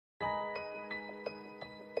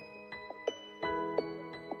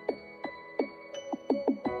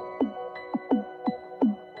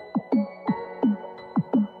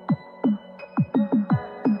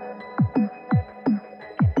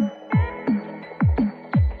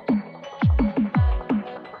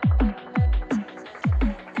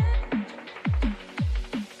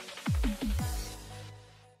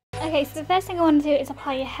Okay, so the first thing I want to do is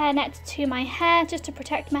apply a hairnet to my hair just to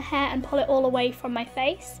protect my hair and pull it all away from my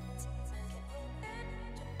face.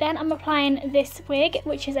 Then I'm applying this wig,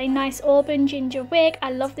 which is a nice auburn ginger wig.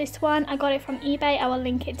 I love this one. I got it from eBay. I will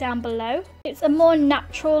link it down below. It's a more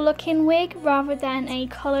natural looking wig rather than a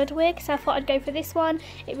coloured wig, so I thought I'd go for this one.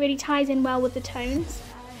 It really ties in well with the tones.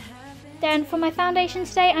 Then for my foundation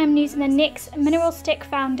today, I'm using the NYX Mineral Stick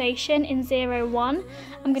Foundation in 01.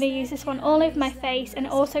 I'm going to use this one all over my face and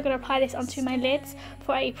also going to apply this onto my lids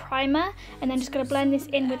for a primer, and then just going to blend this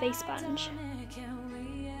in with a sponge.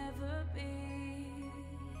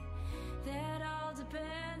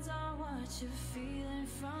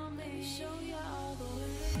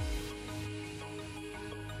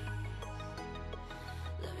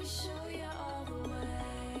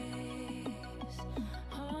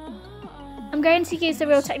 I'm going to use the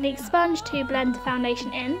Real Technique sponge to blend the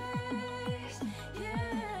foundation in.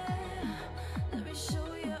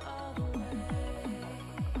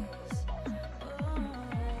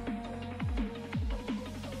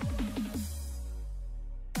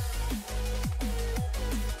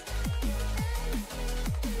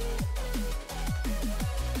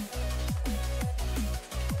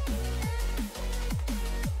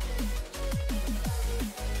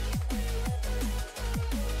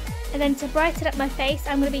 And then to brighten up my face,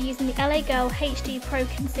 I'm going to be using the LA Girl HD Pro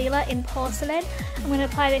Concealer in Porcelain. I'm going to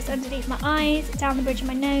apply this underneath my eyes, down the bridge of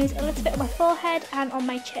my nose, a little bit on my forehead and on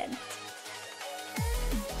my chin.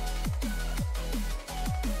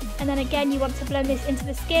 And then again, you want to blend this into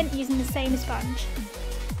the skin using the same sponge.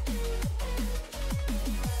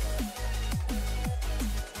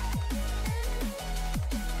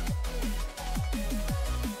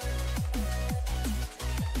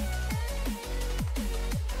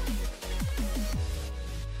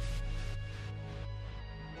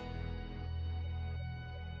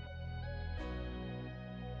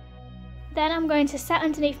 Then I'm going to set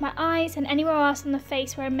underneath my eyes and anywhere else on the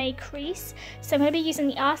face where I may crease. So I'm going to be using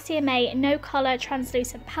the RCMA No Colour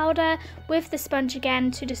Translucent Powder with the sponge again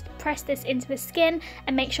to just press this into the skin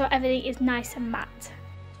and make sure everything is nice and matte.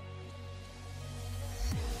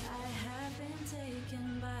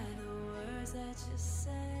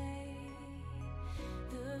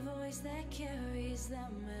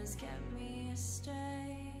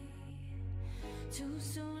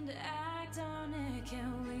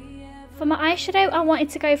 For my eyeshadow, I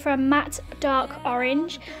wanted to go for a matte dark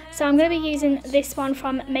orange, so I'm going to be using this one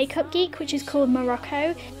from Makeup Geek, which is called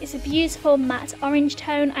Morocco. It's a beautiful matte orange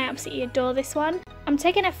tone. I absolutely adore this one. I'm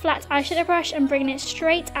taking a flat eyeshadow brush and bringing it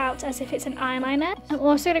straight out as if it's an eyeliner. I'm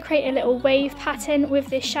also going to create a little wave pattern with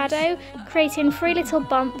this shadow, creating 3 little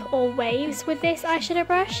bump or waves with this eyeshadow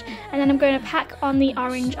brush, and then I'm going to pack on the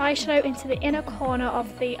orange eyeshadow into the inner corner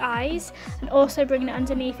of the eyes and also bringing it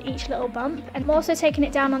underneath each little bump. And I'm also taking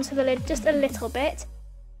it down onto the lid just a little bit.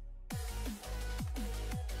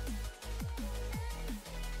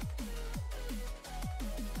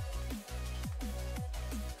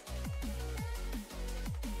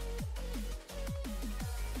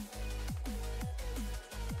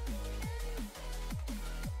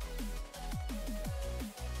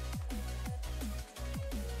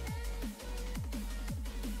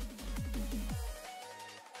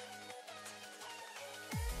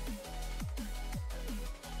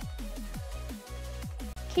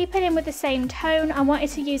 Keep it in with the same tone. I wanted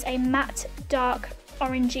to use a matte dark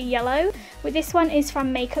orangey yellow. This one is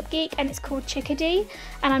from Makeup Geek and it's called Chickadee,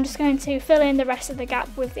 and I'm just going to fill in the rest of the gap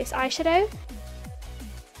with this eyeshadow.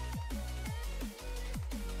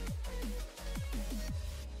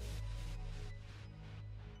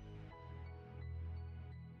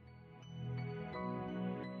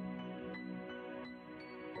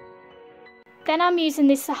 Then I'm using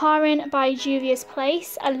this Saharan by Juvias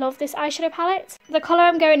Place. I love this eyeshadow palette. The colour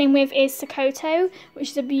I'm going in with is Sokoto,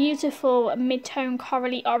 which is a beautiful mid-tone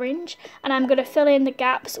corally orange. And I'm going to fill in the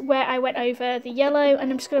gaps where I went over the yellow,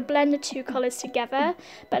 and I'm just going to blend the two colours together,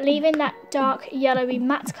 but leaving that dark yellowy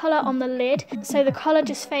matte colour on the lid so the colour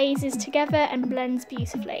just phases together and blends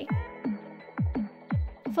beautifully.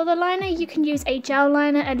 For the liner, you can use a gel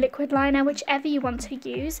liner, a liquid liner, whichever you want to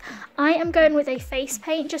use. I am going with a face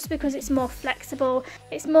paint just because it's more flexible,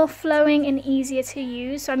 it's more flowing and easier to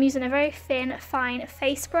use. So I'm using a very thin, fine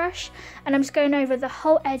face brush, and I'm just going over the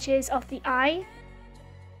whole edges of the eye.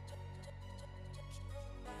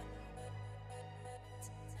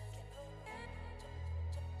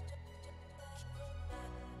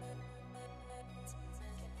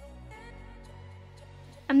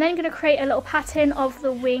 I'm then going to create a little pattern of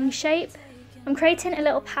the wing shape. I'm creating a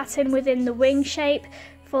little pattern within the wing shape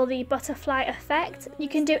for the butterfly effect. You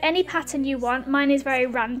can do any pattern you want. Mine is very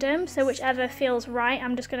random, so whichever feels right,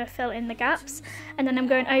 I'm just going to fill in the gaps. And then I'm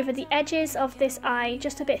going over the edges of this eye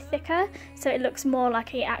just a bit thicker, so it looks more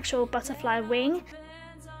like an actual butterfly wing.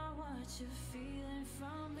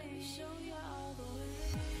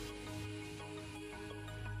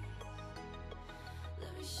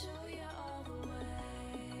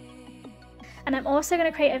 And I'm also going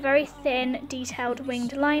to create a very thin, detailed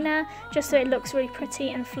winged liner, just so it looks really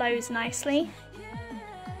pretty and flows nicely.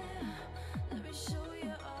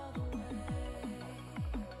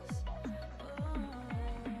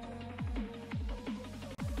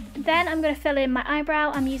 Then I'm going to fill in my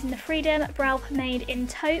eyebrow. I'm using the Freedom Brow Pomade in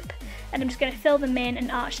Taupe, and I'm just going to fill them in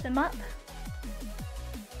and arch them up.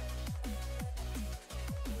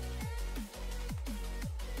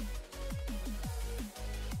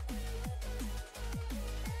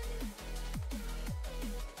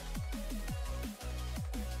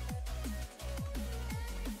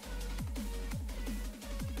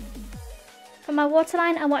 For my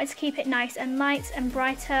waterline, I wanted to keep it nice and light and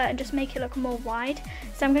brighter and just make it look more wide.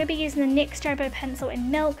 So I'm going to be using the NYX Jumbo pencil in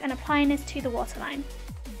Milk and applying this to the waterline.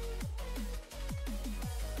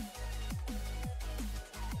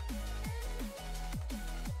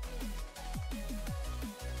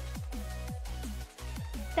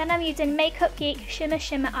 Then I'm using Makeup Geek Shimmer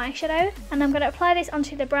Eyeshadow, and I'm going to apply this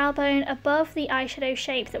onto the brow bone above the eyeshadow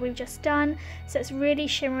shape that we've just done, so it's really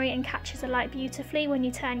shimmery and catches the light beautifully when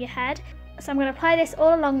you turn your head. So I'm going to apply this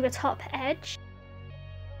all along the top edge.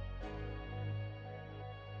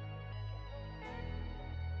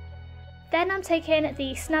 Then I'm taking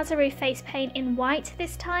the Snazaroo face paint in white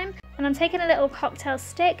this time, and I'm taking a little cocktail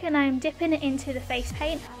stick and I'm dipping it into the face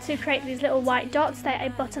paint to create these little white dots that a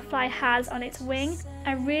butterfly has on its wing.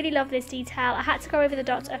 I really love this detail. I had to go over the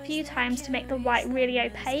dots a few times to make the white really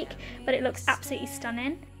opaque, but it looks absolutely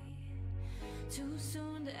stunning. Too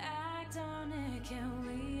soon to act on it, can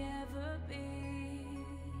we ever be?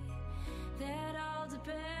 That all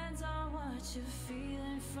depends on what you're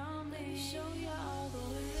feeling from me. Show you all the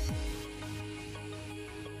way.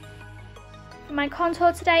 For my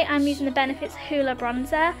contour today, I'm using the Benefit's Hoola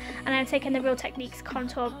bronzer, and I'm taking the Real Techniques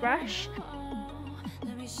contour brush.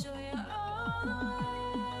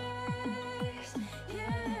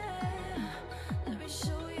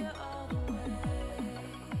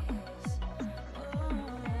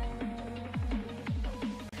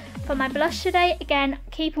 For my blush today, again,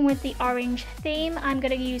 keeping with the orange theme, I'm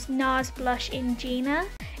going to use NARS blush in Gina.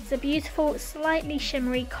 It's a beautiful, slightly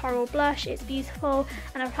shimmery coral blush. It's beautiful,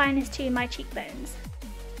 and I'm applying this to my cheekbones.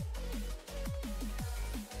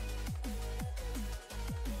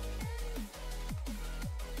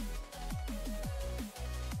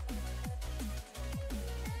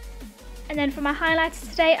 And then for my highlighters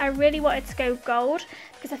today, I really wanted to go gold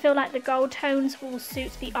because I feel like the gold tones will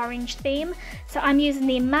suit the orange theme. So I'm using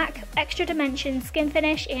the MAC Extra Dimension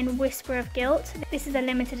Skinfinish in Whisper of Guilt. This is a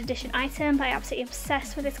limited edition item, but I'm absolutely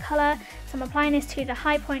obsessed with this colour. So I'm applying this to the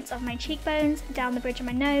high points of my cheekbones, down the bridge of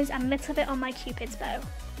my nose, and a little bit on my Cupid's bow.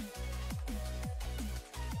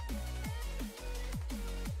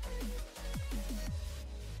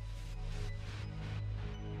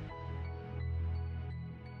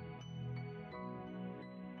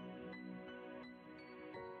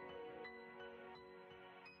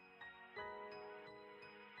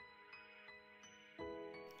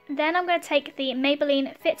 Then I'm going to take the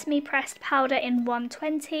Maybelline Fit Me Pressed Powder in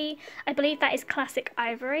 120. I believe that is Classic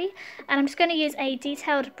Ivory. And I'm just going to use a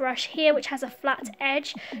detailed brush here which has a flat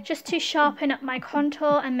edge just to sharpen up my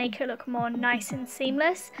contour and make it look more nice and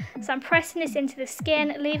seamless. So I'm pressing this into the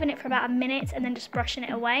skin, leaving it for about a minute and then just brushing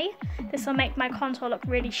it away. This will make my contour look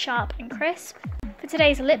really sharp and crisp. For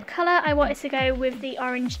today's lip colour, I wanted to go with the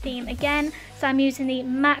orange theme again, so I'm using the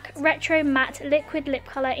MAC Retro Matte Liquid Lip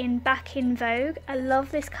Colour in Back in Vogue. I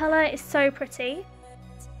love this colour, it's so pretty.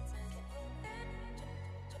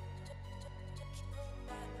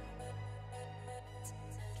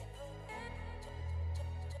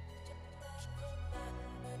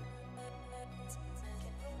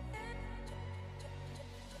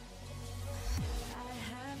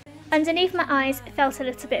 Underneath my eyes it felt a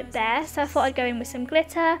little bit bare, so I thought I'd go in with some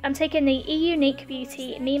glitter. I'm taking the eUnique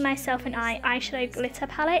Beauty Me, Myself and I eyeshadow glitter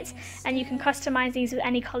palette, and you can customise these with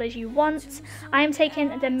any colours you want. I am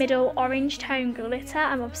taking the middle orange tone glitter.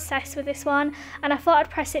 I'm obsessed with this one, and I thought I'd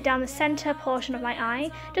press it down the centre portion of my eye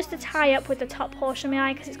just to tie up with the top portion of my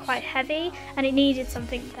eye because it's quite heavy and it needed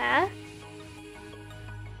something there.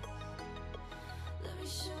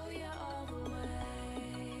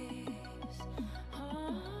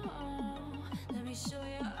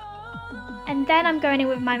 And then I'm going in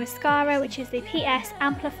with my mascara, which is the PS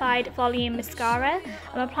Amplif-eyed Volume Mascara.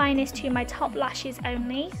 I'm applying this to my top lashes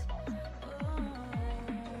only.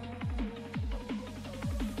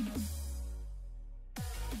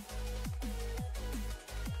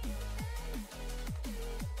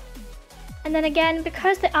 And then again,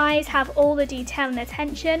 because the eyes have all the detail and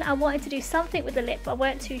attention, I wanted to do something with the lip, but I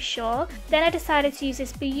weren't too sure. Then I decided to use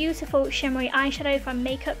this beautiful shimmery eyeshadow from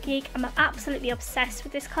Geek. I'm absolutely obsessed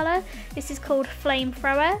with this colour. This is called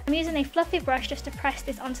Flamethrower. I'm using a fluffy brush just to press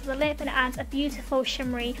this onto the lip, and it adds a beautiful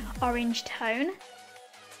shimmery orange tone.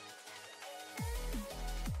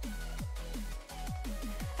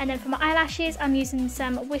 And then for my eyelashes, I'm using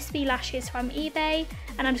some Wispy Lashes from eBay,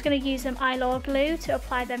 and I'm just going to use some Eyelure glue to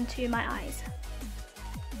apply them to my eyes.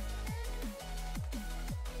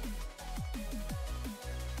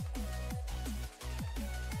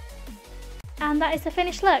 And that is the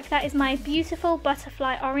finished look. That is my beautiful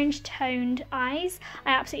butterfly orange toned eyes.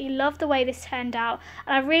 I absolutely love the way this turned out,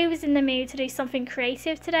 and I really was in the mood to do something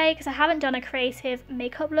creative today because I haven't done a creative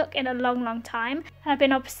makeup look in a long time. And I've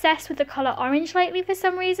been obsessed with the colour orange lately for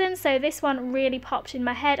some reason, so this one really popped in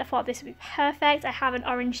my head. I thought this would be perfect. I have an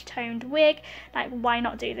orange toned wig, like why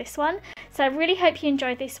not do this one? So I really hope you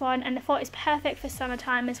enjoyed this one, and I thought it's perfect for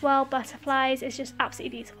summertime as well. Butterflies is just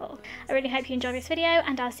absolutely beautiful. I really hope you enjoyed this video,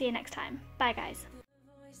 and I'll see you next time. Bye guys.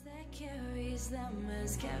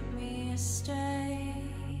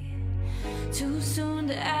 Too soon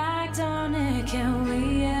to act on it, can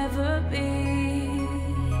we ever be?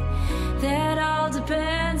 That all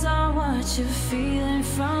depends on what you're feeling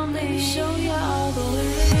from me. Let me show you all the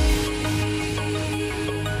way.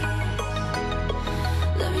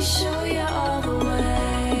 Let me show